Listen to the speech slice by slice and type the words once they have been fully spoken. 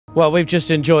Well, we've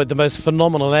just enjoyed the most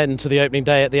phenomenal end to the opening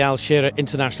day at the Al Shira'aa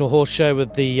International Horse Show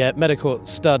with the Medical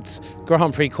Studs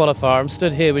Grand Prix Qualifier. I'm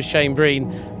stood here with Shane Breen,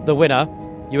 the winner.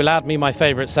 You allowed me my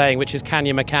favourite saying, which is "Can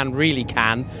you Makan really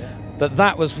can?" But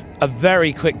that was a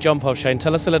very quick jump off, Shane.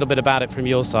 Tell us a little bit about it from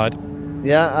your side.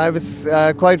 Yeah, I was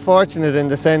quite fortunate in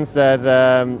the sense that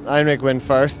Heinrich went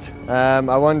first.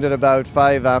 I wondered about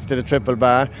 5 after the triple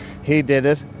bar. He did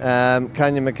it.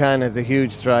 Can you Makan has a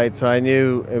huge stride, so I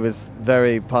knew it was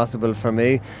very possible for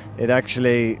me. It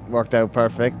actually worked out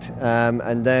perfect.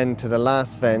 And then to the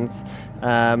last fence,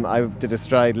 I did a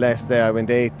stride less there. I went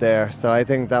 8 there, so I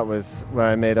think that was where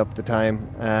I made up the time.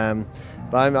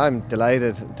 But I'm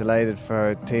delighted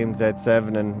for Team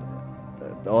Z7 and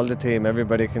all the team,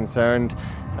 everybody concerned,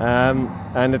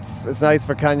 and it's nice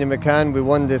for Can you Makan. We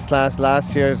won this class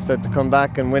last year, so to come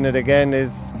back and win it again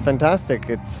is fantastic.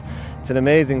 It's an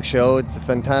amazing show. It's a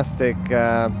fantastic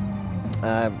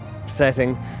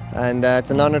setting, and it's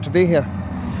an honour to be here.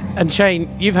 And Shane,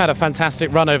 you've had a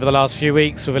fantastic run over the last few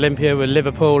weeks with Olympia, with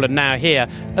Liverpool, and now here.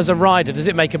 As a rider, does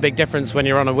it make a big difference when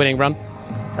you're on a winning run?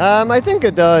 I think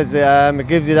it does. It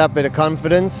gives you that bit of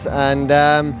confidence,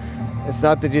 and it's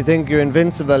not that you think you're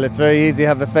invincible. It's very easy to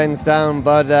have a fence down,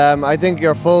 but I think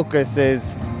your focus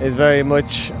is very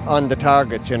much on the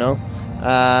target, you know.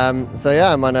 So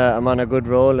yeah, I'm on a good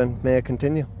roll, and may it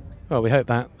continue. Well, we hope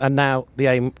that. And now the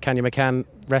aim, Can you Makan,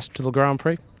 rest to the Grand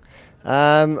Prix?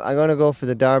 I'm going to go for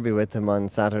the Derby with him on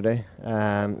Saturday,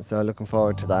 so looking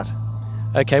forward to that.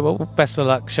 Okay, well, best of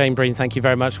luck, Shane Breen. Thank you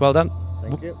very much. Well done.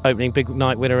 Thank you. Opening big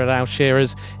night winner at Al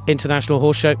Shira'aa's International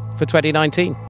Horse Show for 2019.